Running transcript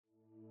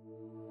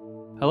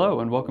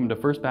Hello, and welcome to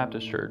First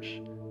Baptist Church.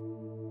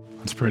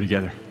 Let's pray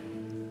together.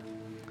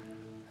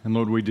 And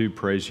Lord, we do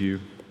praise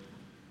you,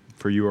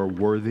 for you are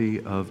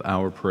worthy of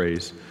our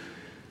praise.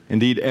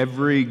 Indeed,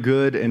 every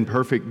good and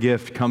perfect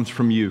gift comes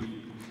from you.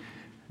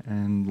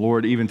 And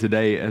Lord, even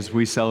today, as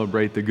we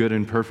celebrate the good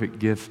and perfect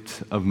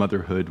gift of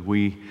motherhood,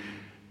 we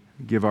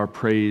give our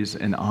praise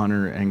and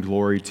honor and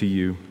glory to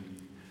you.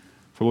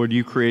 For Lord,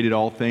 you created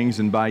all things,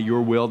 and by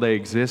your will they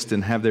exist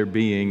and have their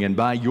being, and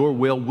by your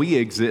will we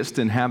exist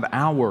and have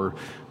our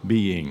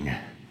being.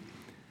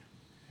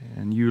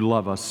 And you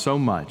love us so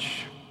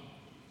much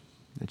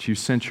that you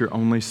sent your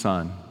only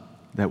Son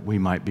that we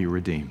might be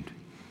redeemed.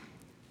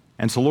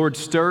 And so, Lord,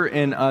 stir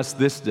in us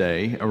this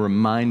day a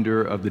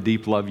reminder of the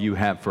deep love you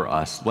have for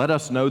us. Let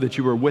us know that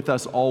you are with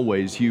us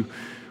always. You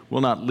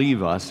will not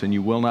leave us, and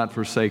you will not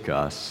forsake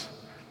us.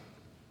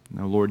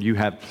 No, Lord, you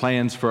have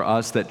plans for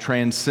us that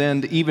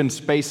transcend even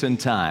space and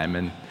time.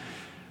 And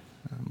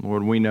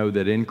Lord, we know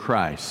that in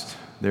Christ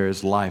there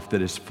is life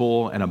that is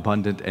full and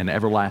abundant and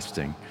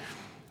everlasting.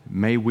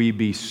 May we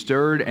be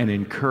stirred and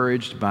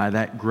encouraged by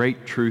that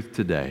great truth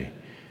today.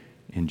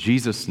 In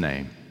Jesus'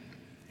 name,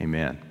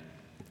 amen.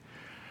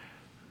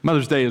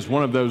 Mother's Day is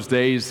one of those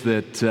days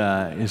that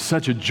is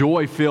such a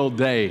joy-filled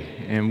day,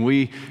 and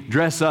we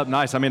dress up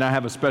nice. I mean, I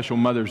have a special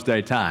Mother's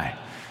Day tie.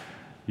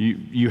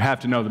 You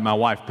have to know that my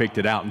wife picked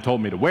it out and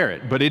told me to wear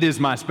it, but it is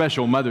my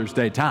special Mother's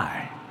Day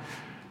tie.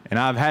 And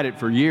I've had it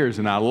for years,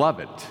 and I love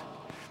it.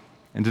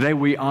 And today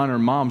we honor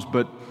moms,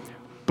 but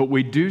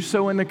we do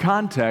so in the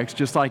context,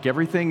 just like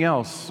everything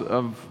else,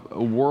 of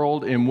a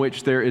world in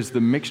which there is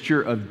the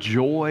mixture of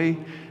joy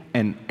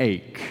and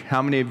ache.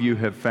 How many of you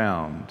have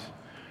found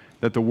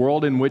that the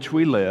world in which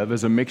we live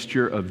is a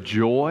mixture of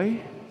joy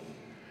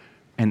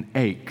and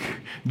ache?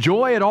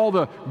 Joy at all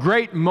the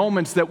great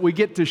moments that we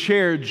get to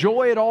share,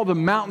 joy at all the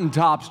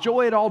mountaintops,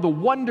 joy at all the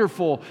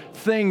wonderful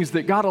things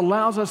that God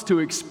allows us to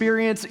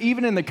experience,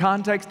 even in the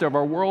context of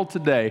our world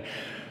today.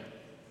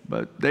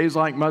 But days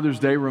like Mother's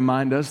Day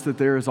remind us that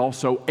there is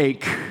also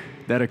ache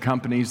that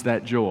accompanies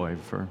that joy.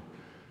 For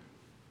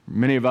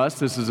many of us,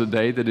 this is a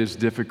day that is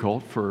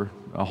difficult for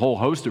a whole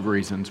host of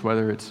reasons,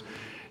 whether it's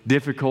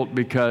difficult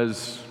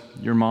because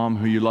your mom,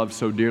 who you love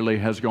so dearly,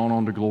 has gone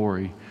on to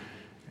glory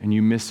and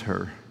you miss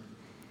her,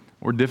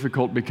 or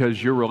difficult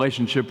because your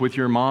relationship with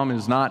your mom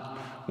is not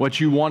what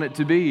you want it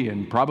to be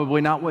and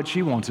probably not what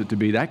she wants it to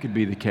be. That could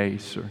be the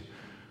case.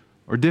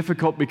 Or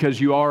difficult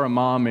because you are a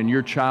mom and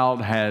your child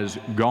has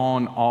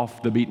gone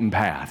off the beaten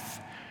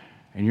path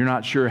and you're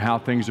not sure how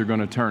things are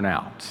going to turn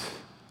out.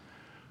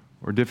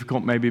 Or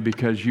difficult maybe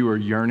because you are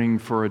yearning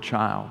for a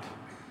child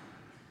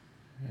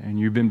and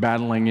you've been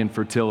battling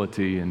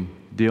infertility and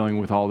dealing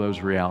with all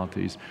those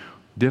realities.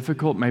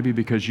 Difficult maybe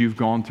because you've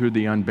gone through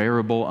the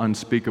unbearable,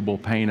 unspeakable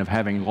pain of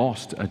having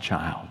lost a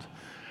child.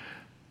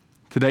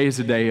 Today is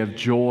a day of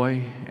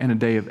joy and a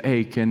day of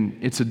ache, and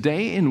it's a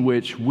day in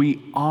which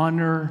we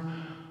honor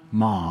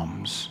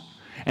moms.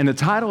 And the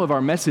title of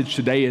our message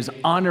today is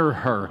Honor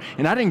Her.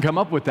 And I didn't come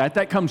up with that.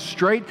 That comes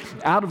straight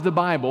out of the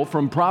Bible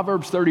from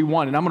Proverbs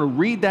 31, and I'm going to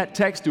read that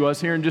text to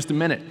us here in just a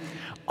minute.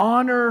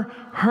 Honor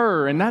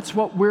her, and that's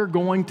what we're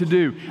going to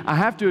do. I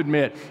have to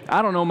admit,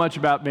 I don't know much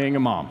about being a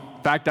mom.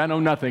 In fact, I know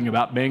nothing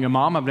about being a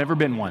mom. I've never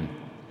been one.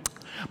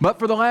 But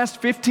for the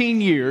last 15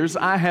 years,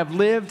 I have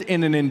lived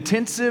in an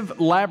intensive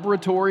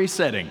laboratory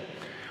setting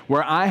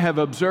where I have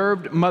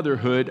observed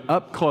motherhood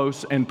up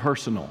close and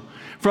personal.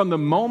 From the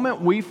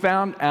moment we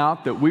found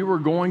out that we were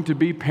going to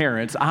be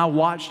parents, I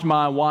watched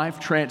my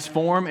wife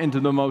transform into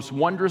the most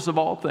wondrous of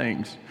all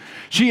things.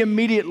 She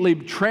immediately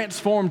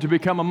transformed to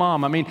become a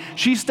mom. I mean,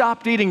 she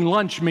stopped eating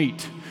lunch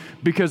meat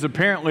because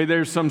apparently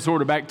there's some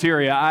sort of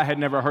bacteria I had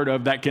never heard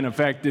of that can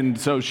affect, and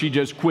so she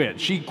just quit.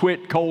 She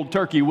quit cold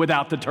turkey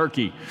without the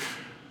turkey,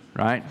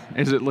 right?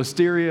 Is it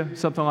listeria,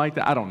 something like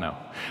that? I don't know.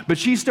 But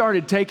she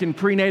started taking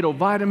prenatal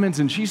vitamins,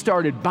 and she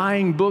started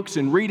buying books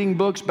and reading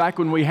books back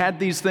when we had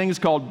these things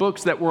called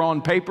books that were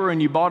on paper,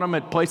 and you bought them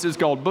at places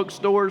called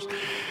bookstores.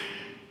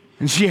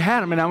 And she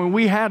had them, and I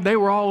mean, they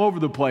were all over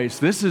the place.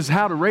 This is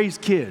how to raise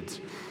kids.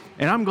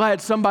 And I'm glad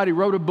somebody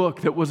wrote a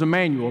book that was a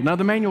manual. Now,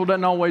 the manual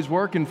doesn't always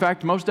work. In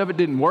fact, most of it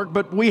didn't work,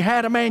 but we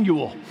had a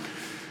manual.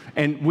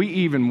 And we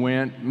even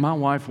my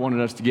wife wanted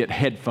us to get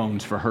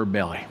headphones for her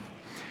belly.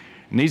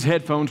 And these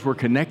headphones were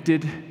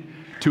connected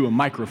to a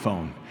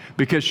microphone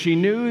because she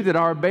knew that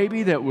our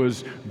baby that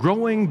was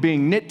growing,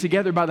 being knit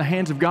together by the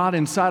hands of God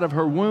inside of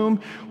her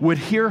womb, would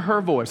hear her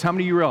voice. How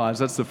many of you realize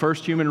that's the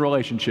first human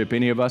relationship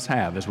any of us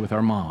have is with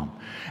our mom?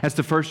 That's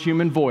the first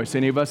human voice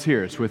any of us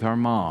hear. It's with our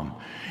mom.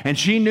 And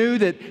she knew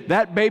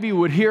that baby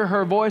would hear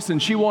her voice,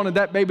 and she wanted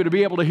that baby to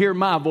be able to hear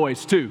my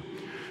voice too.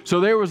 So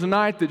there was a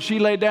night that she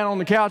laid down on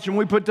the couch and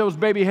we put those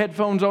baby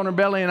headphones on her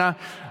belly, and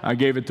I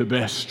gave it the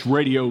best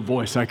radio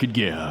voice I could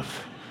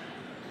give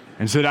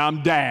and said,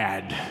 "I'm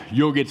Dad.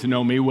 You'll get to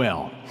know me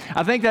well."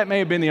 I think that may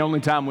have been the only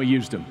time we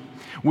used them.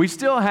 We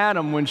still had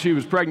them when she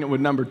was pregnant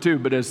with number 2,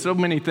 but as so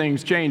many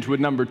things changed with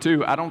number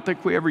 2, I don't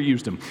think we ever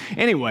used them.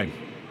 Anyway,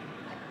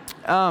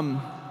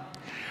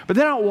 but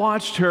then I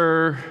watched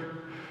her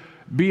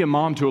be a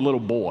mom to a little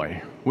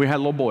boy. We had a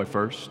little boy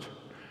first.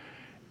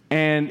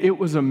 And it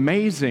was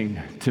amazing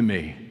to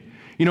me.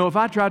 You know, if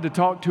I tried to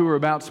talk to her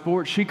about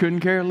sports, she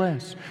couldn't care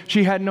less.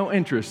 She had no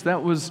interest.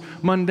 That was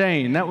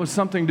mundane. That was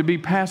something to be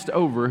passed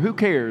over. Who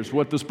cares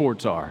what the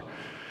sports are?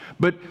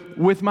 But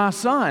with my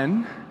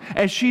son,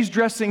 as she's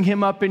dressing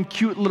him up in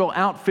cute little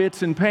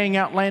outfits and paying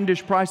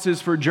outlandish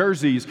prices for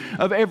jerseys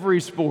of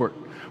every sport,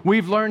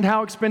 we've learned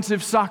how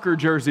expensive soccer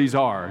jerseys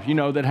are, you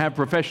know, that have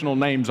professional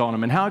names on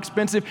them, and how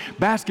expensive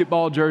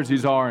basketball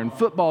jerseys are and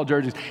football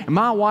jerseys. And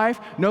my wife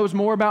knows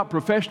more about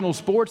professional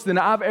sports than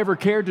I've ever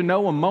cared to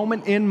know a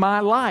moment in my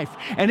life.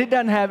 And it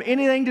doesn't have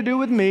anything to do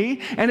with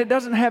me, and it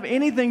doesn't have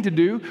anything to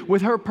do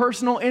with her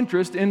personal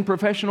interest in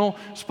professional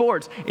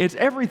sports. It's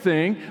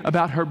everything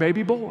about her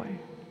baby boy.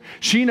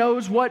 She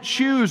knows what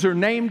shoes are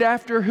named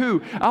after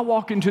who. I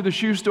walk into the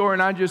shoe store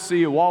and I just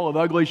see a wall of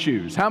ugly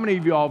shoes. How many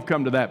of you all have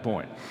come to that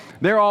point?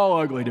 They're all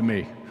ugly to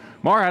me.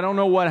 Mark, I don't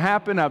know what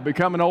happened. I've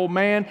become an old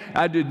man.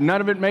 None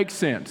of it makes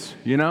sense,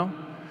 you know?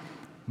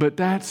 But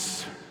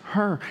that's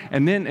her.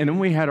 And then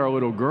we had our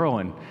little girl,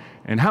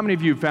 and how many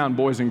of you found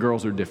boys and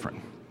girls are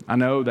different? I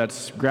know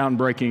that's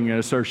groundbreaking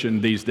assertion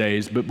these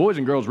days, but boys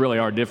and girls really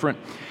are different.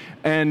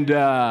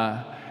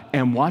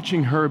 And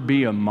watching her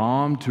be a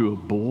mom to a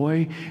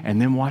boy,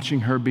 and then watching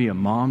her be a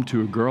mom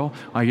to a girl,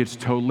 like it's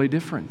totally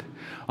different.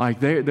 Like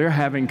they're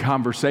having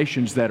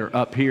conversations that are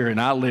up here,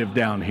 and I live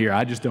down here.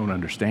 I just don't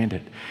understand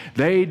it.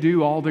 They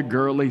do all the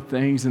girly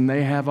things, and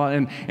they have,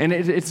 and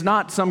it's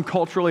not some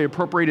culturally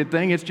appropriated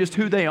thing. It's just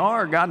who they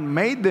are. God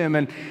made them,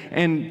 and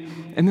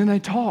then they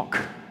talk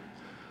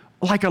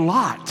like a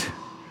lot.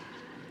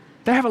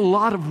 They have a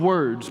lot of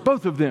words.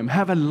 Both of them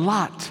have a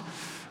lot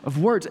of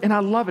words, and I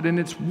love it, and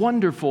it's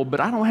wonderful,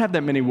 but I don't have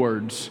that many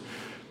words.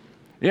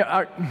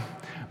 Yeah,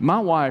 my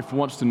wife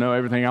wants to know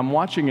everything. I'm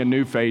watching a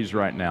new phase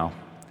right now.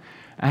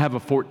 I have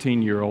a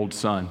 14-year-old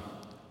son.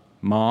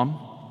 Mom,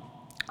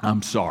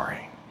 I'm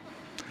sorry.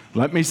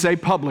 Let me say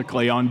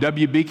publicly on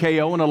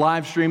WBKO and a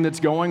live stream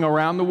that's going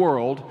around the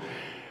world,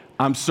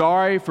 I'm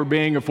sorry for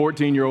being a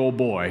 14-year-old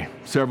boy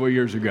several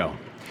years ago.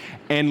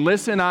 And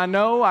listen, I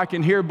know I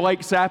can hear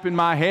Blake Sapp in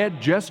my head,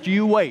 just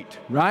you wait,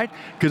 right?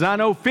 Because I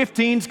know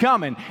 15's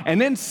coming,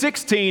 and then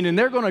 16, and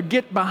they're going to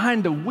get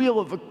behind the wheel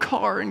of a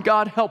car, and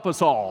God help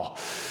us all.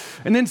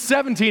 And then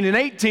 17 and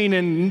 18,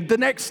 and the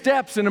next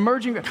steps and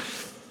emerging.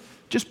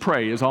 Just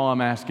pray is all I'm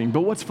asking.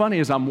 But what's funny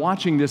is I'm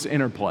watching this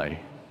interplay,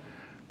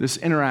 this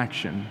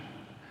interaction.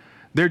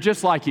 They're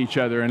just like each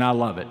other, and I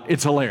love it.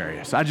 It's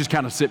hilarious. I just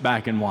kind of sit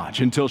back and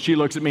watch until she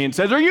looks at me and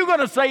says, "Are you going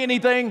to say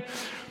anything?"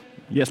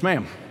 "Yes,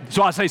 ma'am."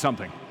 So I say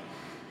something.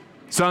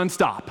 "Son,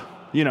 stop."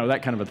 You know,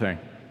 that kind of a thing.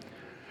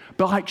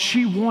 But like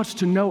she wants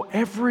to know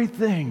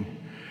everything.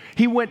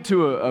 He went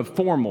to a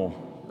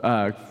formal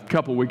a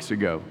couple weeks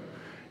ago,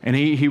 and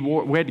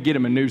we had to get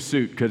him a new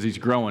suit because he's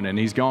growing, and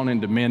he's gone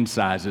into men's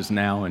sizes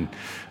now, and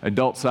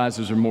adult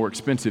sizes are more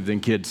expensive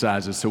than kid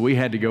sizes. So we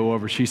had to go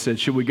over. She said,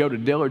 "Should we go to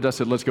Dillard's?" I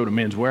said, "Let's go to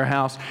Men's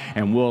Warehouse,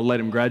 and we'll let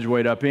him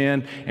graduate up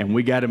in." And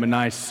we got him a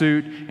nice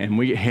suit, and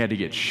we had to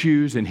get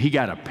shoes, and he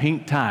got a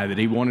pink tie that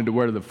he wanted to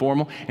wear to the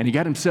formal, and he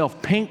got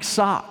himself pink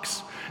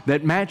socks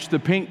that matched the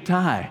pink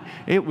tie.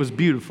 It was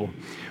beautiful.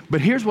 But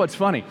here's what's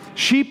funny.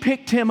 She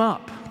picked him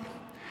up.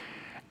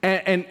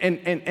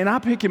 And I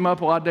pick him up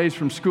a lot of days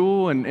from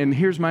school, and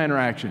here's my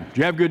interaction. "Did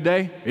you have a good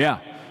day?" "Yeah,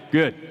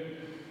 good."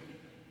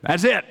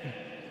 That's it.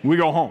 We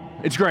go home.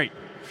 It's great.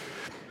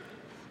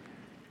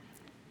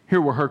 Here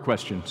were her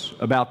questions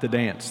about the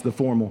dance, the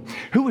formal.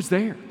 Who was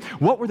there?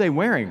 What were they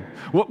wearing?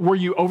 Were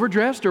you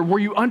overdressed or were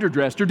you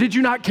underdressed? Or did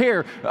you not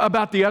care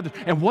about the others?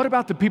 And what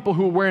about the people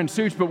who were wearing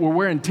suits but were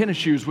wearing tennis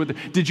shoes?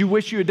 Did you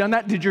wish you had done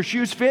that? Did your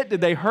shoes fit?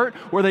 Did they hurt?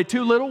 Were they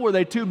too little? Were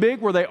they too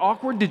big? Were they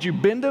awkward? Did you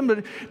bend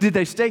them? Did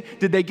they stay?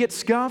 Did they get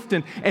scuffed?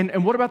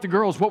 And what about the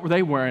girls? What were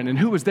they wearing? And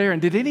who was there?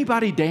 And did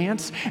anybody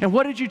dance? And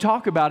what did you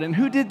talk about? And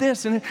who did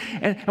this? And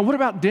what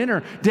about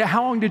dinner?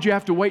 How long did you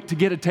have to wait to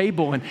get a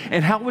table?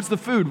 And how was the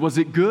food? Was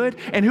it good?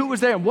 And who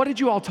was there? And what did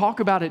you all talk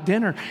about at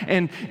dinner?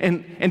 And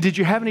did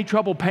you have any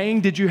trouble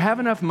paying? Did you have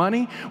enough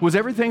money? Was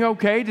everything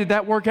okay? Did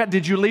that work out?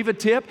 Did you leave a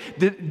tip?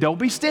 Don't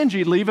be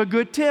stingy. Leave a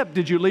good tip.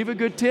 Did you leave a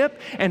good tip?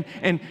 And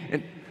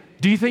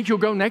do you think you'll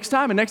go next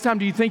time? And next time,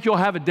 do you think you'll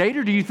have a date?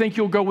 Or do you think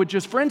you'll go with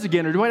just friends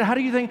again? Or how do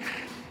you think?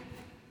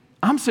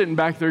 I'm sitting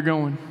back there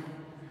going,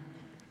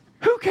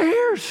 who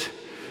cares?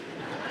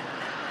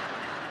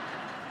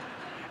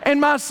 And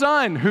my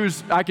son,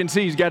 I can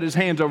see he's got his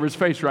hands over his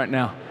face right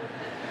now.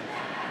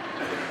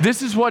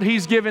 This is what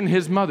he's given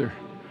his mother.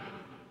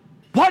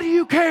 What do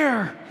you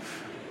care?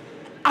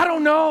 I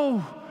don't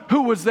know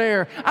who was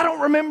there. I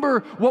don't remember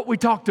what we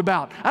talked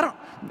about.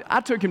 I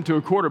took him to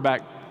a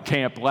quarterback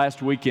camp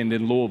last weekend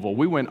in Louisville.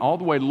 We went all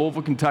the way to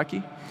Louisville,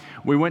 Kentucky.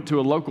 We went to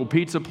a local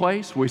pizza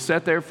place. We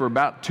sat there for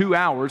about 2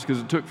 hours because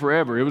it took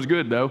forever. It was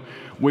good, though.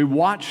 We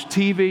watched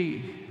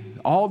TV,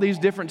 all these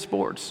different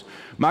sports.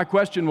 My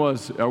question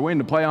was, are we in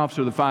the playoffs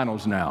or the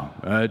finals now?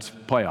 It's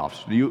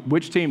playoffs.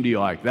 Which team do you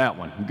like? That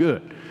one.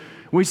 Good.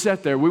 We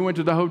sat there. We went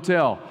to the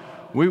hotel.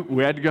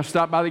 we had to go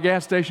stop by the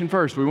gas station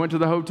first. We went to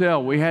the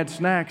hotel. We had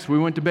snacks. We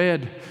went to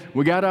bed.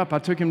 We got up. I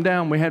took him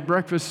down. We had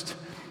breakfast.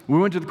 We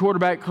went to the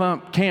quarterback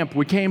camp.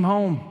 We came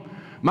home.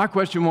 My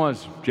question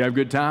was, did you have a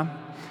good time?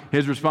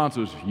 His response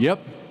was, yep,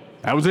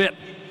 that was it.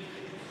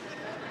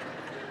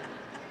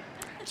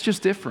 It's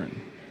just different.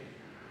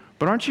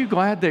 But aren't you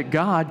glad that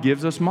God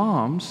gives us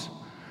moms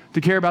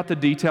to care about the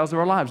details of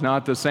our lives? Now,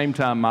 at the same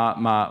time,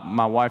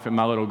 my wife and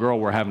my little girl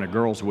were having a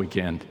girls'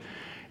 weekend,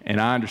 and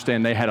I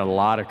understand they had a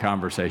lot of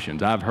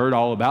conversations. I've heard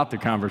all about the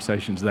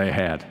conversations they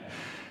had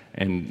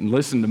and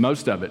listened to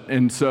most of it.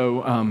 And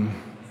so,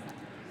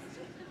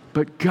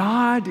 but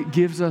God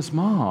gives us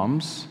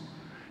moms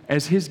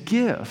as His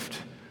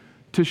gift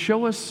to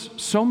show us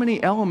so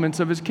many elements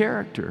of His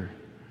character.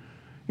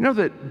 You know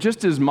that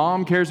just as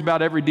mom cares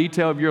about every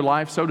detail of your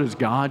life, so does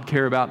God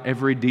care about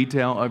every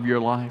detail of your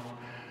life.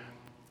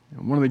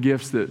 And one of the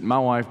gifts that my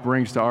wife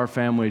brings to our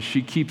family is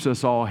she keeps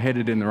us all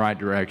headed in the right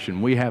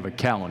direction. We have a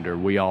calendar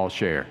we all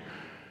share.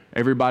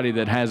 Everybody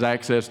that has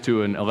access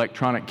to an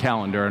electronic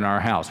calendar in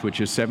our house,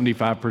 which is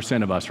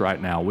 75% of us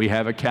right now, we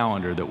have a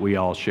calendar that we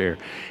all share.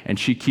 And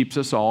she keeps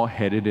us all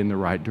headed in the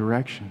right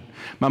direction.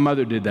 My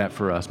mother did that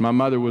for us. My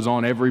mother was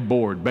on every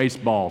board,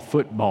 baseball,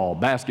 football,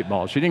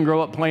 basketball. She didn't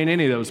grow up playing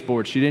any of those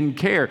sports. She didn't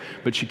care,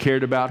 but she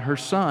cared about her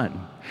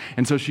son.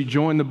 And so she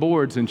joined the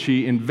boards and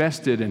she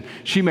invested, and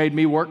she made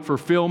me work for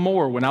Phil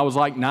Moore when I was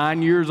like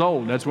 9 years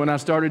old. That's when I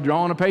started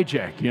drawing a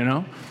paycheck, you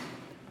know,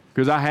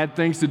 because I had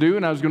things to do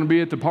and I was going to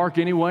be at the park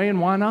anyway, and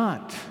why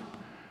not?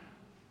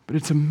 But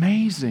it's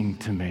amazing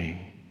to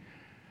me.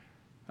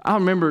 I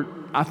remember,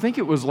 I think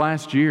it was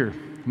last year,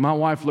 my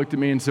wife looked at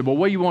me and said, well,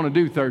 what do you want to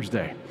do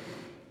Thursday?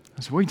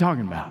 I said, what are you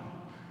talking about?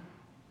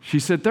 She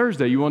said,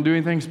 Thursday, you want to do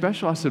anything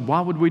special? I said,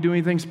 why would we do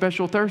anything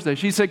special Thursday?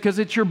 She said, because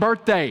it's your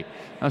birthday.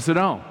 I said,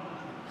 oh.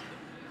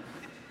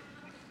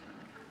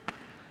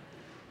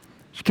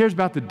 She cares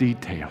about the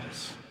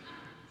details.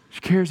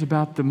 She cares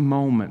about the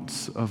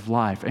moments of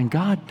life. And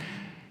God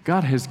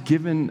has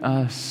given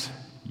us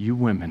you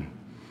women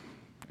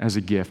as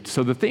a gift.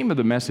 So the theme of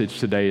the message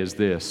today is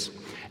this: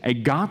 a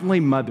godly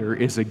mother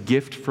is a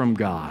gift from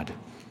God.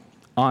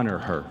 Honor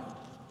her.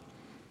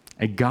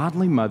 A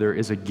godly mother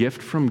is a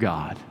gift from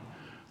God.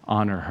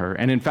 Honor her.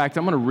 And in fact,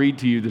 I'm going to read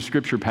to you the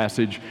scripture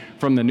passage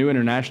from the New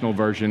International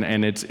Version,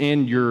 and it's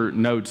in your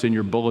notes, in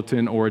your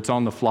bulletin, or it's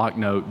on the flock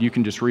note. You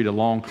can just read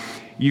along.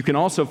 You can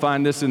also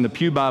find this in the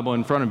Pew Bible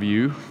in front of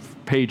you,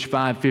 page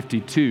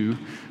 552,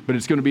 but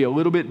it's going to be a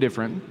little bit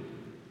different.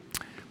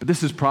 But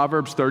this is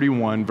Proverbs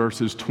 31,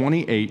 verses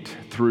 28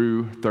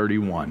 through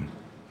 31.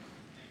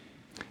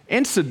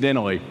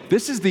 Incidentally,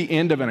 this is the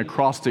end of an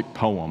acrostic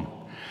poem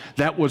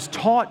that was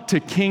taught to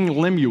King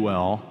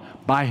Lemuel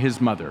by his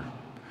mother.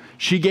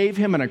 She gave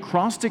him an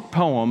acrostic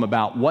poem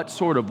about what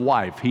sort of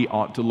wife he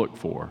ought to look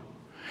for.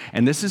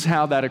 And this is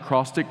how that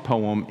acrostic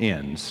poem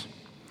ends.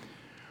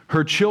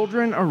 Her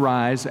children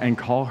arise and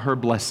call her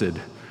blessed,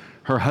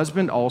 her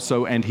husband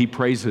also, and he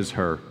praises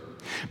her.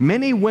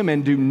 Many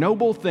women do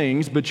noble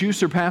things, but you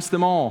surpass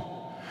them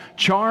all.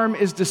 Charm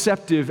is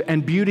deceptive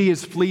and beauty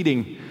is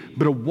fleeting,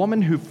 but a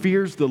woman who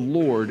fears the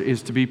Lord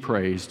is to be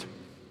praised.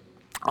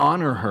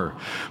 Honor her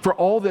for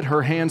all that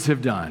her hands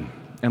have done,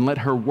 and let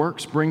her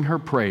works bring her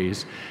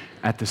praise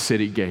at the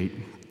city gate.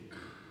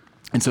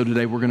 And so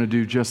today we're going to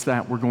do just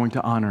that. We're going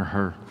to honor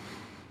her.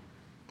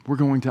 We're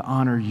going to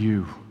honor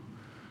you.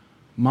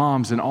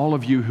 Moms and all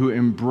of you who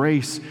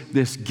embrace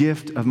this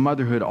gift of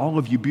motherhood, all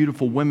of you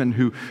beautiful women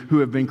who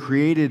have been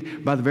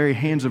created by the very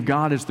hands of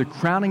God as the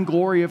crowning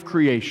glory of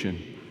creation.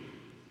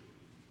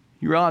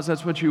 You realize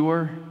that's what you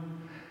were?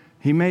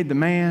 He made the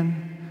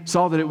man,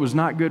 saw that it was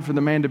not good for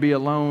the man to be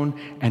alone,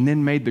 and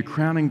then made the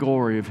crowning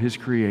glory of his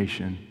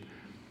creation.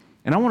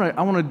 And I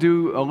want to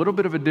do a little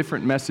bit of a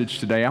different message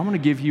today. I want to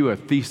give you a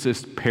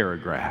thesis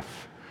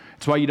paragraph.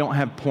 That's why you don't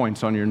have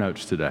points on your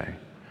notes today.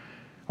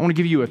 I want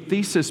to give you a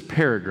thesis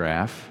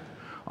paragraph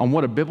on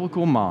what a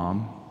biblical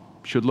mom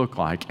should look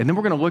like. And then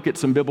we're going to look at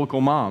some biblical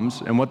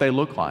moms and what they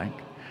look like.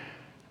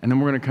 And then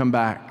we're going to come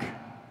back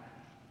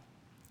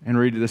and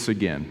read this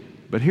again.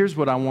 But here's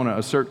what I want to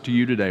assert to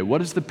you today.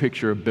 What is the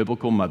picture of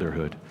biblical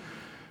motherhood?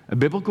 A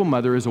biblical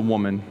mother is a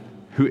woman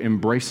who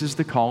embraces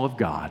the call of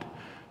God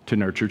to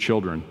nurture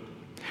children.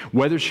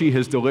 Whether she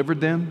has delivered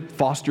them,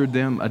 fostered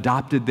them,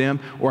 adopted them,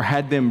 or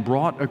had them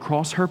brought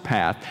across her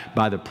path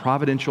by the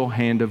providential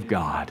hand of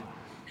God.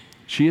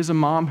 She is a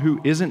mom who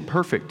isn't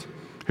perfect,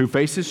 who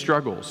faces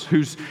struggles,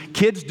 whose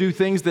kids do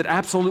things that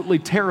absolutely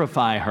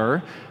terrify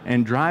her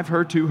and drive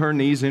her to her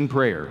knees in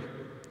prayer,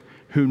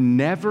 who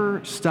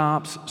never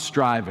stops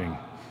striving,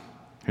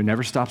 who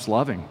never stops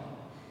loving,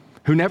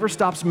 who never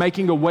stops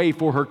making a way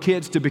for her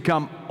kids to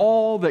become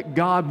all that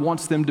God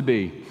wants them to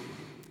be.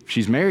 If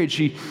she's married,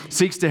 she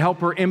seeks to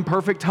help her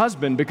imperfect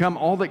husband become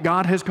all that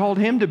God has called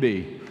him to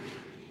be.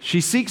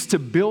 She seeks to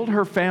build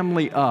her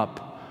family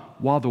up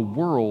while the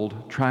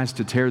world tries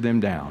to tear them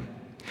down.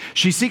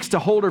 She seeks to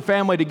hold her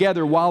family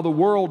together while the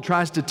world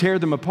tries to tear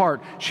them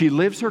apart. She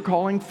lives her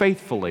calling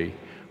faithfully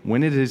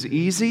when it is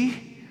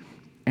easy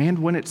and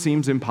when it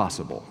seems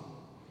impossible.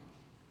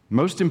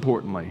 Most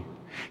importantly,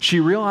 She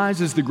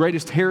realizes the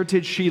greatest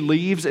heritage she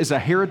leaves is a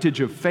heritage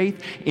of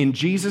faith in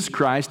Jesus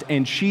Christ,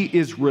 and she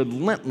is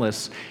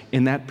relentless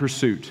in that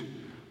pursuit,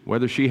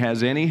 whether she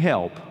has any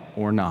help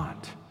or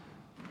not.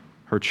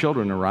 Her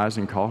children arise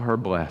and call her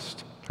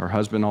blessed. Her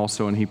husband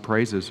also, and he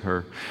praises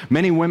her.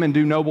 Many women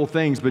do noble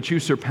things, but you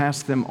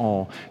surpass them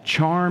all.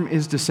 Charm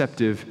is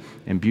deceptive,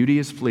 and beauty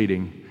is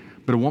fleeting,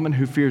 but a woman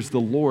who fears the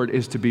Lord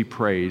is to be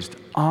praised.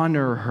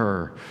 Honor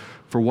her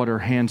for what her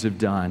hands have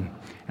done,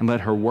 and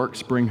let her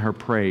works bring her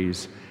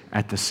praise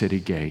at the city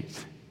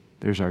gate.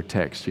 There's our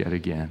text yet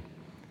again.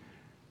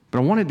 But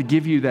I wanted to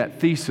give you that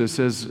thesis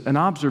as an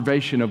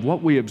observation of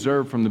what we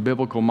observe from the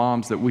biblical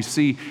moms that we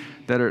see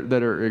that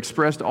are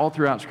expressed all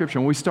throughout Scripture.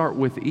 And we start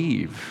with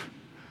Eve.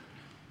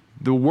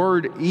 The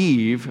word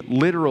Eve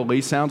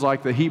literally sounds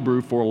like the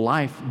Hebrew for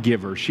life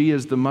giver. She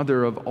is the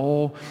mother of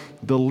all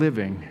the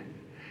living.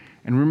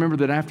 And remember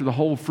that after the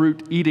whole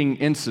fruit eating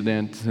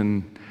incident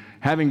and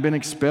having been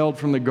expelled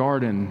from the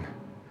garden,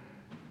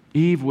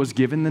 Eve was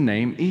given the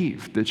name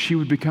Eve, that she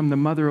would become the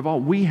mother of all.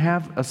 We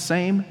have a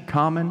same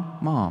common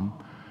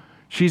mom.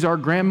 She's our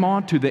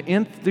grandma to the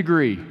nth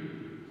degree.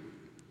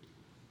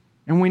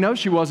 And we know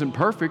she wasn't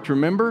perfect,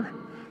 remember?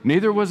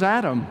 Neither was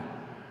Adam.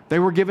 They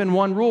were given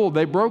one rule,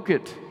 they broke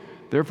it.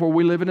 Therefore,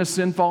 we live in a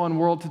sin-fallen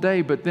world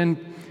today. But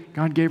then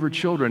God gave her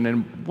children.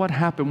 And what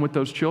happened with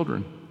those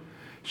children?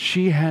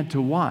 She had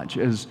to watch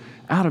as,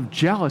 out of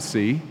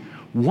jealousy,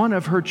 one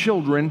of her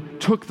children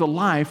took the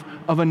life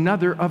of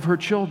another of her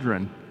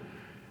children.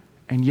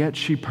 And yet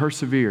she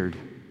persevered.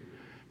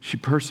 She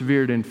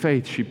persevered in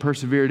faith. She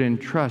persevered in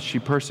trust. She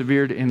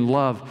persevered in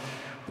love.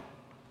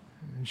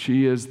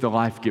 She is the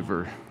life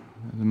giver,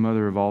 the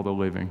mother of all the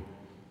living.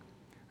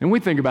 And we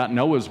think about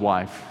Noah's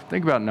wife.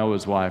 Think about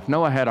Noah's wife.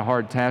 Noah had a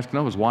hard task.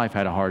 Noah's wife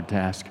had a hard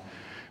task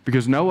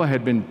because Noah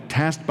had been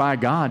tasked by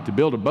God to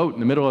build a boat in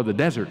the middle of the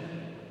desert.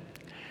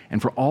 And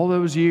for all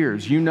those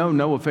years,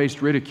 Noah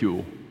faced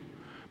ridicule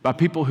by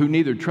people who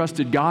neither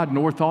trusted God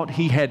nor thought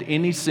he had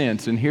any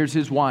sense. And here's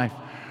his wife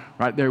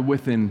right there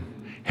with him,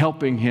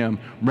 helping him,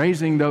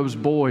 raising those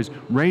boys,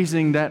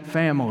 raising that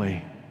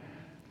family,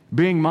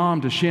 being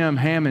mom to Shem,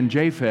 Ham, and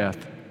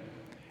Japheth.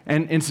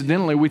 And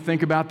incidentally, we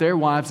think about their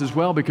wives as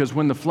well, because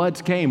when the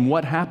floods came,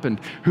 what happened?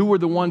 Who were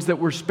the ones that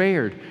were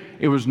spared?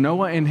 It was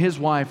Noah and his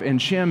wife,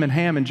 and Shem and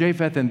Ham and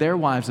Japheth and their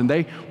wives, and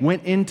they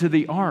went into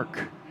the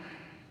ark.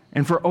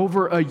 And for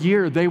over a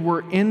year, they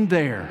were in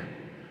there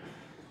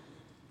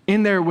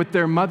with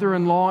their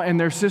mother-in-law and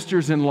their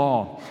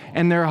sisters-in-law,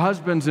 and their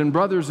husbands and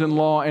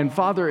brothers-in-law and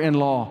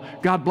father-in-law.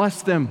 God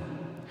bless them.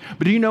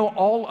 But do you know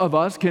all of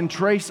us can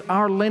trace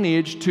our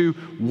lineage to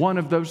one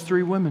of those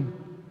three women?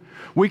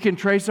 We can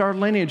trace our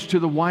lineage to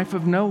the wife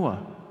of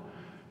Noah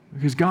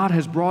because God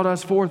has brought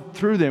us forth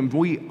through them.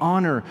 We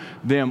honor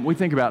them. We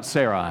think about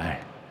Sarai,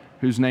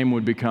 whose name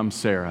would become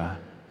Sarah.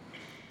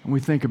 And we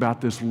think about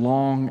this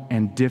long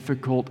and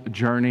difficult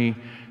journey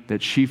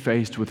that she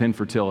faced with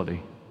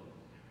infertility.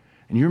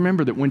 And you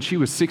remember that when she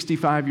was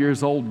 65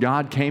 years old,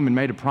 God came and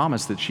made a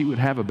promise that she would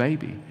have a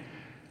baby.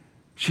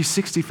 She's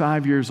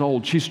 65 years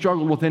old. She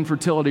struggled with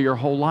infertility her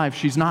whole life.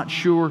 She's not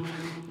sure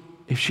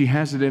if she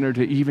has it in her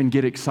to even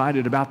get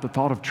excited about the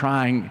thought of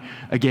trying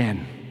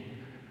again.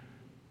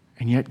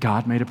 And yet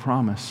God made a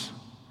promise.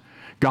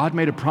 God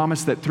made a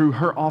promise that through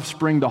her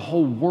offspring, the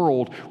whole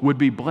world would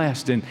be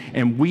blessed.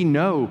 And we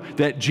know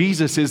that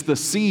Jesus is the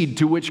seed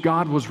to which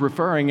God was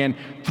referring. And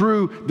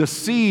through the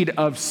seed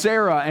of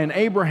Sarah and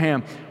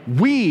Abraham,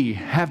 we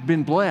have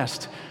been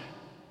blessed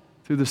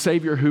through the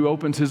Savior who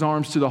opens his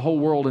arms to the whole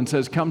world and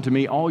says, "Come to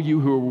me, all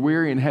you who are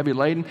weary and heavy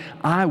laden,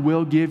 I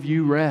will give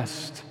you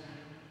rest."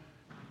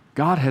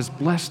 God has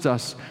blessed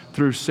us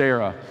through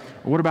Sarah.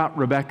 What about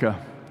Rebekah?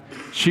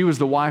 She was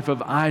the wife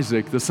of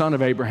Isaac, the son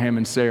of Abraham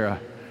and Sarah.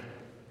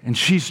 And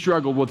she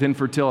struggled with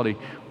infertility.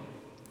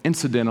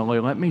 Incidentally,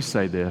 let me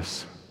say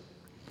this.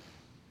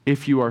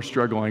 If you are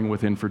struggling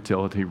with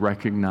infertility,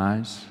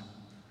 recognize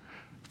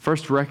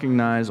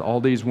all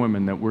these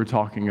women that we're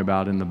talking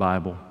about in the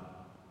Bible,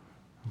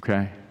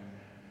 okay?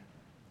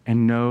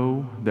 And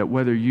know that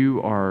whether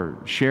you are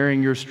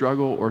sharing your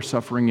struggle or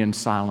suffering in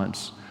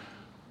silence,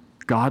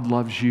 God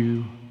loves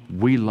you,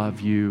 we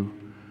love you,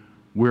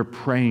 we're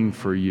praying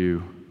for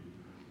you.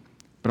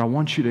 But I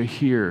want you to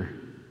hear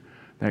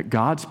that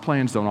God's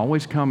plans don't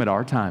always come at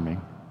our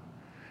timing,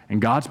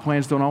 and God's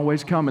plans don't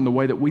always come in the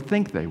way that we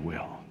think they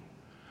will.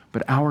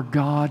 But our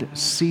God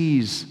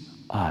sees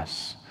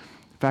us.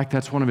 In fact,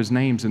 that's one of his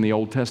names in the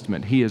Old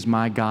Testament. He is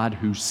my God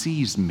who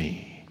sees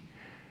me.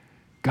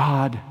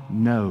 God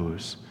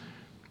knows.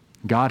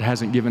 God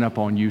hasn't given up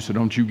on you, so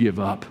don't you give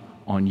up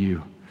on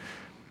you.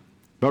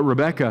 But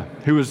Rebekah,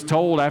 who was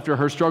told after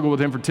her struggle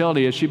with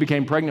infertility as she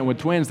became pregnant with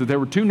twins that there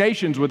were two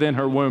nations within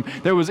her womb.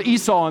 There was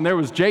Esau and there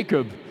was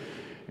Jacob.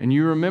 And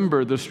you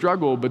remember the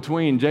struggle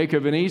between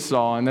Jacob and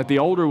Esau, and that the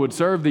older would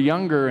serve the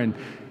younger. And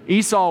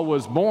Esau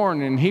was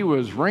born and he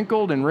was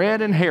wrinkled and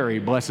red and hairy,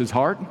 bless his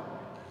heart.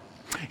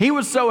 He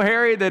was so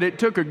hairy that it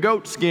took a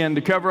goat skin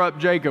to cover up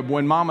Jacob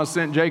when Mama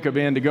sent Jacob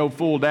in to go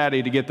fool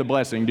Daddy to get the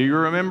blessing. Do you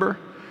remember?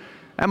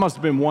 That must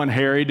have been one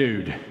hairy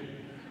dude.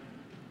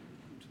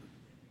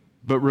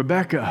 But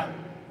Rebekah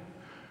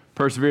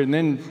persevered. And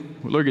then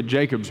we look at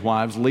Jacob's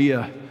wives,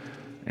 Leah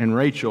and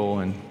Rachel,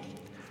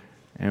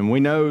 and we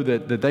know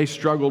that they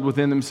struggled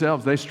within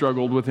themselves. They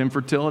struggled with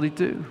infertility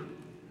too.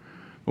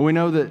 But we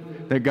know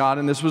that God,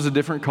 and this was a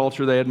different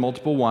culture, they had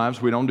multiple wives.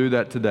 We don't do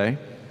that today.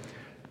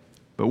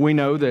 But we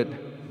know that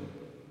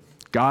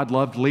God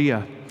loved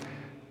Leah,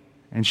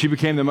 and she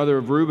became the mother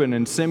of Reuben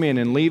and Simeon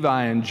and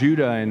Levi and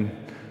Judah, and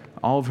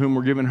all of whom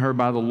were given her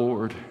by the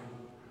Lord.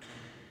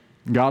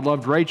 God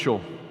loved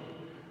Rachel.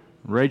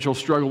 Rachel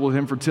struggled with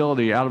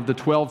infertility. Out of the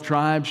 12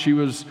 tribes, she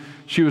was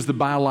the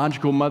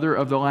biological mother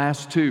of the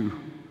last two,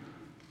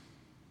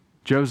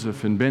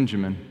 Joseph and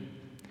Benjamin.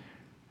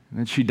 And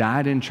then she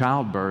died in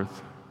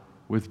childbirth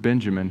with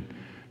Benjamin.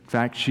 In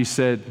fact, she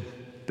said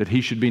that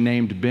he should be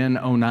named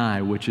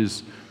Ben-Oni, which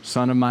is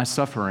son of my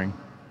suffering.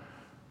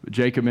 But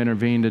Jacob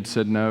intervened and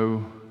said,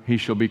 no, he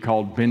shall be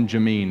called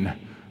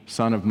Benjamin,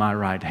 son of my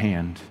right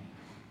hand.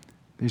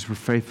 These were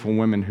faithful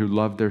women who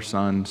loved their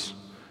sons.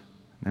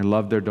 They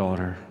loved their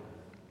daughter.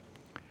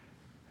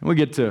 And we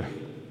get to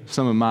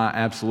some of my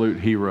absolute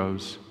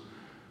heroes.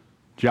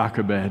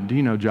 Jochebed. Do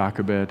you know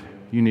Jochebed?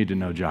 You need to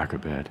know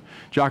Jochebed.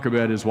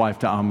 Jochebed is wife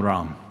to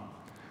Amram.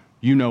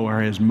 You know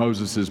her as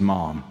Moses'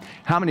 mom.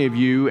 How many of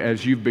you,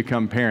 as you've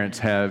become parents,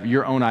 have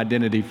your own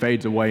identity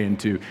fades away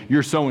into,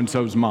 you're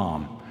so-and-so's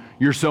mom,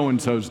 you're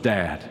so-and-so's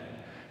dad?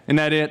 Isn't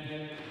that it?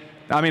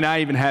 I mean,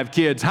 I even have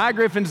kids. Hi,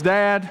 Griffin's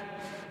dad.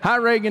 Hi,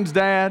 Reagan's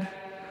dad.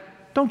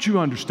 Don't you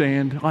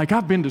understand? Like,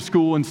 I've been to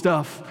school and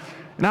stuff,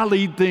 and I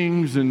lead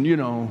things, and,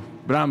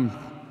 but I'm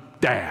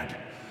dad.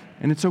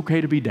 And it's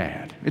okay to be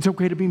dad. It's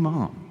okay to be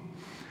mom.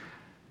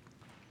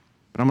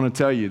 But I'm going to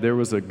tell you, there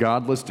was a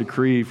godless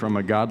decree from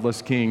a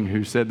godless king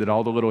who said that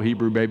all the little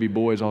Hebrew baby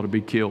boys ought to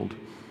be killed.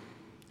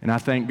 And I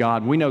thank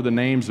God we know the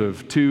names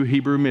of 2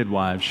 Hebrew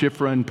midwives,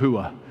 Shiphrah and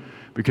Puah,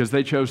 because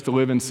they chose to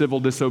live in civil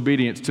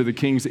disobedience to the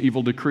king's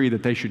evil decree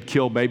that they should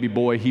kill baby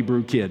boy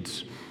Hebrew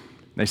kids.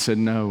 They said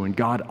no, and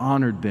God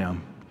honored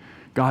them.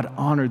 God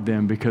honored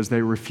them because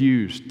they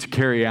refused to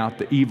carry out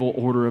the evil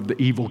order of the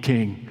evil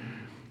king.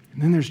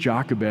 And then there's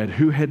Jochebed,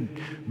 who had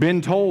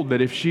been told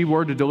that if she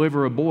were to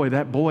deliver a boy,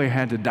 that boy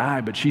had to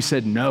die, but she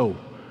said no.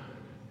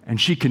 And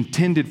she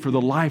contended for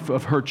the life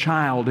of her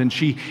child, and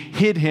she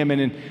hid him.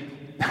 And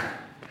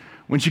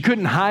when she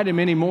couldn't hide him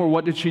anymore,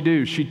 what did she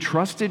do? She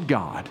trusted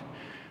God,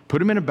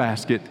 put him in a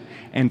basket,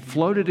 and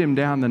floated him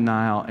down the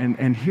Nile.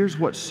 And here's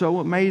what's so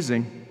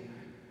amazing.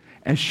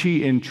 As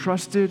she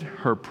entrusted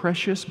her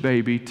precious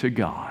baby to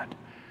God,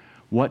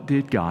 what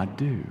did God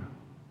do?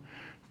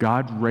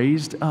 God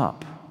raised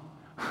up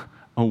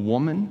a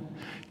woman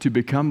to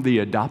become the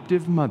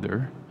adoptive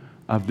mother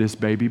of this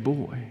baby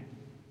boy.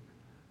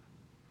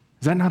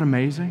 Is that not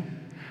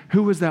amazing?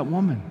 Who was that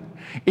woman?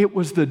 It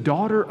was the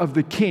daughter of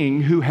the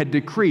king who had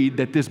decreed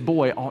that this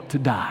boy ought to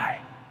die.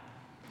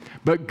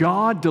 But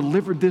God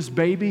delivered this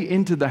baby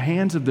into the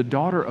hands of the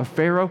daughter of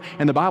Pharaoh,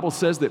 and the Bible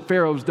says that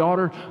Pharaoh's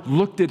daughter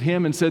looked at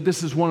him and said,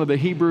 this is one of the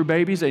Hebrew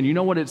babies. And you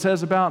know what it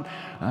says about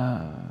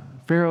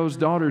Pharaoh's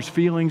daughter's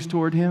feelings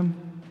toward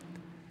him?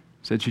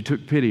 It said she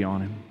took pity on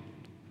him.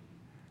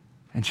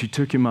 And she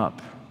took him up.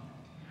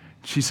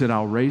 She said,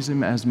 I'll raise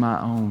him as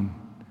my own.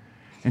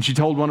 And she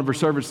told one of her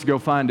servants to go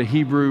find a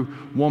Hebrew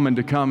woman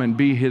to come and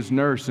be his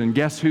nurse. And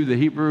guess who the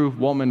Hebrew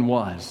woman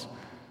was?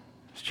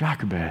 It's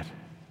Jochebed.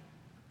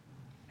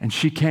 And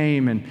she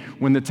came, and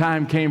when the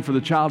time came for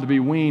the child to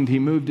be weaned, he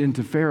moved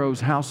into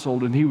Pharaoh's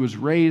household, and he was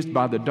raised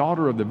by the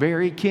daughter of the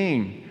very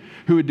king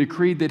who had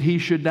decreed that he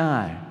should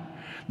die.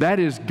 That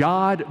is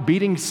God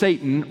beating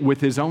Satan with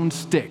his own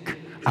stick.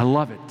 I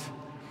love it.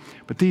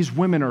 But these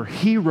women are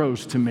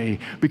heroes to me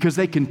because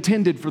they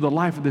contended for the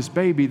life of this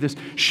baby, this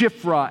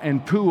Shiphrah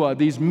and Puah,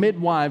 these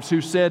midwives who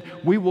said,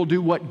 we will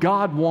do what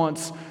God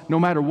wants no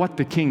matter what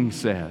the king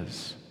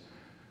says.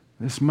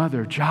 This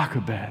mother,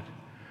 Jochebed,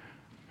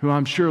 who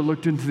I'm sure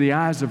looked into the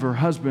eyes of her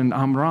husband,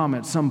 Amram,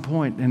 at some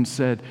point and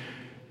said,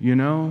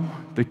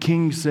 the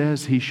king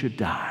says he should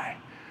die,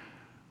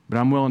 but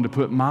I'm willing to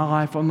put my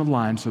life on the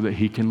line so that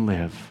he can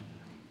live.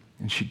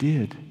 And she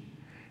did.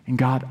 And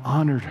God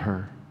honored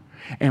her.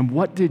 And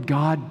what did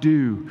God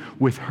do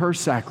with her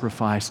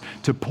sacrifice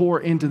to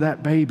pour into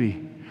that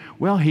baby?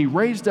 Well, he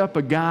raised up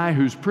a guy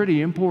who's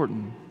pretty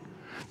important.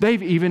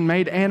 They've even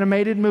made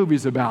animated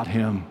movies about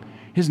him.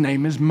 His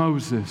name is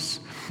Moses.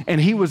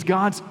 And he was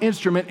God's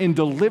instrument in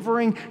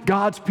delivering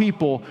God's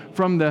people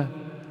from the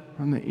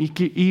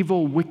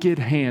evil, wicked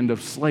hand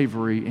of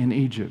slavery in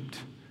Egypt.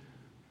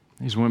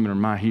 These women are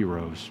my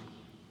heroes.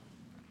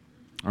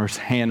 There's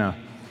Hannah,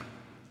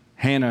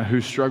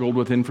 who struggled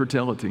with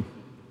infertility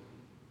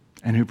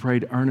and who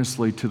prayed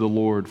earnestly to the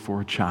Lord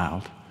for a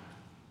child,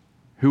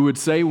 who would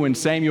say when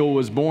Samuel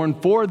was born,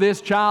 for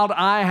this child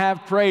I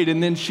have prayed,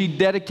 and then she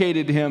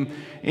dedicated him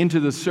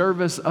into the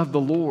service of the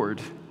Lord.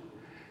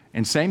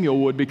 And Samuel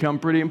would become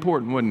pretty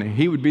important, wouldn't he?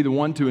 He would be the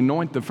one to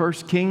anoint the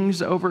first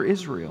kings over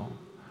Israel.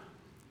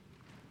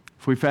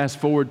 If we fast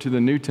forward to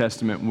the New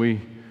Testament, we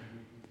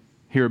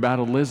hear about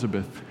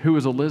Elizabeth. Who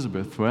was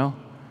Elizabeth? Well,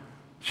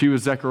 she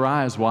was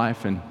Zechariah's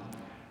wife, and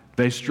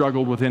They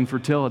struggled with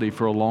infertility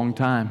for a long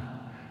time,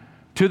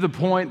 to the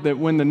point that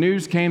when the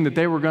news came that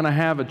they were going to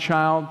have a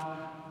child,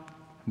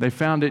 they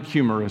found it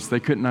humorous. They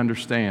couldn't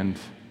understand.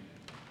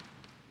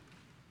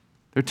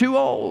 They're too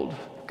old.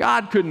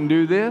 God couldn't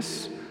do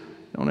this.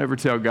 Don't ever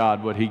tell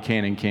God what He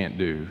can and can't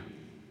do.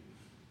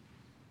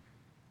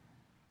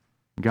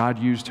 God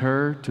used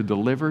her to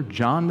deliver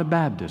John the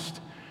Baptist,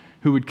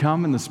 who would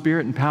come in the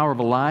spirit and power of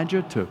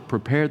Elijah to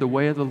prepare the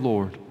way of the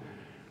Lord.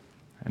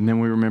 And then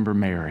we remember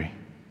Mary.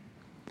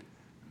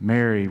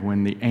 Mary,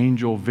 when the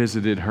angel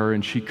visited her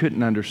and she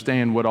couldn't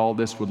understand what all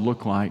this would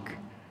look like,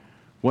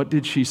 what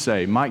did she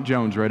say? Mike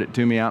Jones read it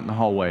to me out in the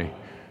hallway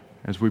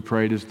as we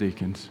prayed as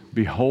deacons.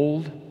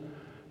 Behold,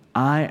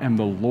 I am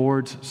the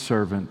Lord's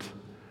servant.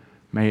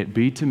 May it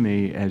be to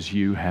me as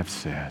you have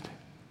said.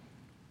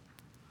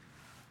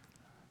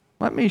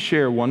 Let me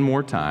share one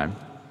more time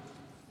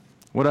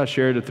what I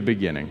shared at the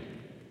beginning,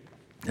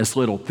 this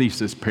little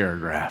thesis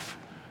paragraph.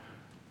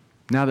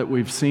 Now that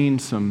we've seen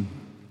some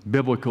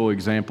biblical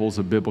examples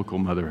of biblical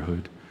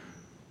motherhood,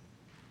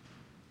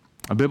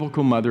 a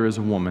biblical mother is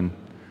a woman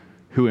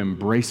who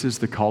embraces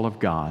the call of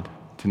God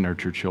to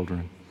nurture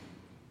children.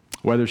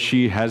 Whether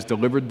she has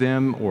delivered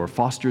them or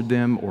fostered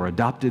them or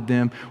adopted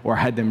them or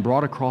had them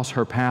brought across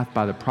her path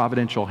by the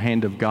providential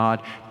hand of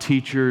God,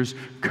 teachers,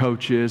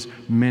 coaches,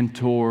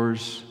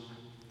 mentors,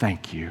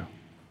 thank you.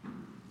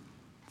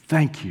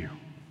 Thank you.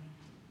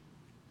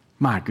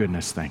 My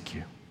goodness, thank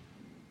you.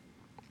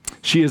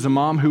 She is a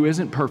mom who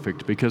isn't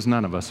perfect because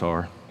none of us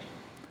are.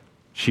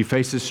 She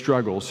faces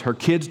struggles. Her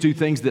kids do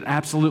things that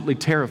absolutely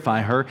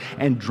terrify her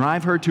and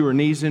drive her to her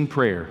knees in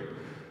prayer.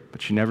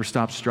 But she never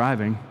stops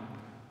striving.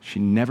 She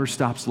never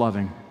stops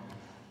loving.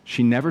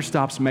 She never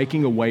stops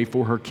making a way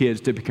for her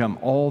kids to become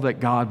all that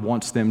God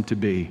wants them to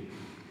be.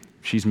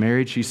 If she's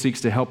married, she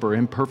seeks to help her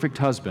imperfect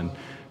husband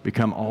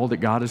become all that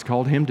God has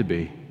called him to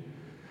be.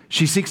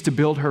 She seeks to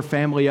build her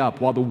family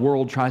up while the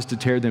world tries to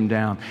tear them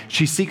down.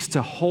 She seeks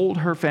to hold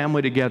her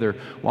family together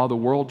while the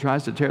world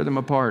tries to tear them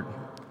apart.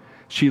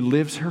 She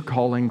lives her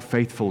calling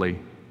faithfully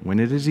when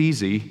it is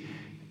easy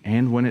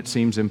and when it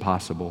seems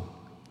impossible.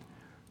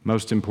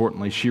 Most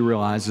importantly, she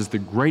realizes the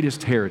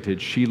greatest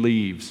heritage she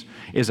leaves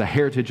is a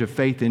heritage of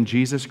faith in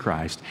Jesus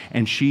Christ,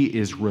 and she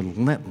is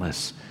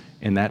relentless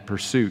in that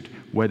pursuit,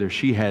 whether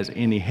she has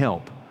any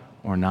help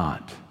or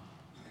not.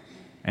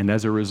 And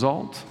as a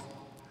result,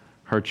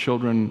 her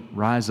children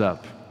rise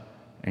up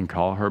and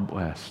call her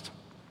blessed.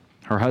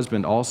 Her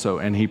husband also,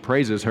 and he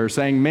praises her,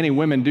 saying, "Many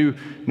women do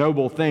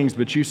noble things,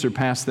 but you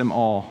surpass them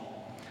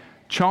all."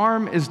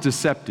 Charm is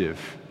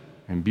deceptive,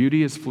 and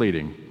beauty is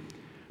fleeting.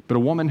 But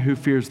a woman who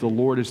fears the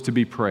Lord is to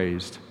be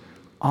praised.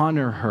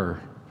 Honor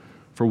her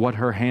for what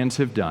her hands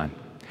have done,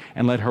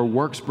 and let her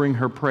works bring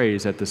her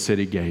praise at the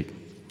city gate.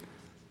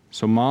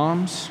 So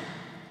moms,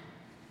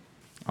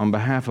 on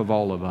behalf of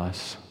all of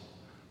us,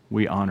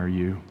 we honor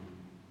you.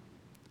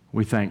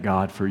 We thank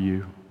God for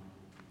you.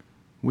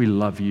 We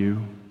love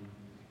you.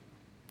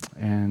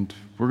 And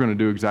we're going to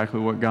do exactly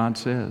what God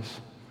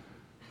says.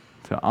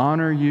 To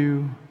honor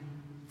you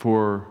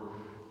for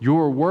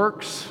your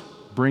works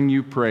bring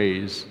you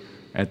praise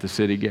at the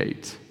city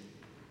gates.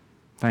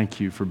 Thank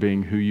you for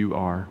being who you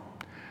are.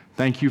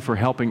 Thank you for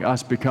helping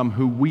us become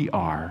who we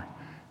are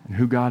and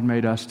who God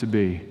made us to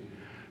be.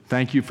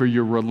 Thank you for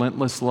your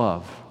relentless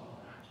love.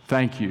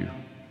 Thank you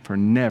for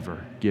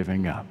never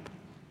giving up.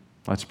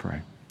 Let's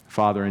pray.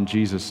 Father, in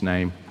Jesus'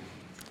 name,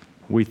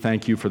 we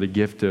thank you for the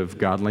gift of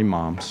godly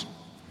moms.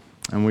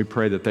 And we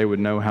pray that they would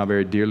know how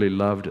very dearly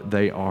loved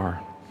they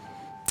are.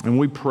 And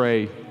we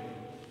pray,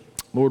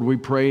 Lord, we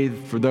pray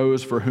for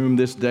those for whom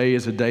this day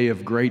is a day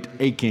of great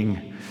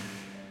aching.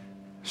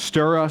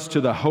 Stir us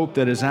to the hope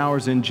that is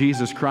ours in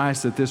Jesus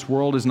Christ, that this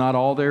world is not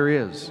all there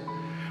is,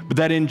 but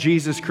that in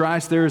Jesus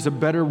Christ there is a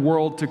better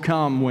world to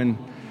come when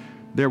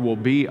there will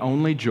be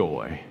only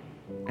joy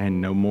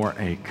and no more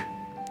ache.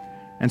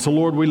 And so,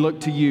 Lord, we look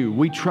to you.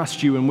 We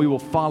trust you and we will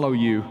follow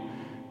you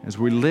as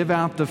we live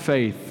out the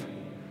faith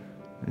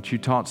that you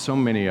taught so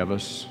many of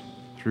us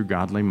through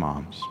godly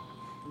moms.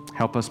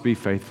 Help us be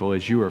faithful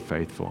as you are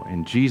faithful.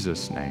 In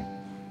Jesus' name,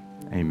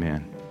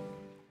 amen.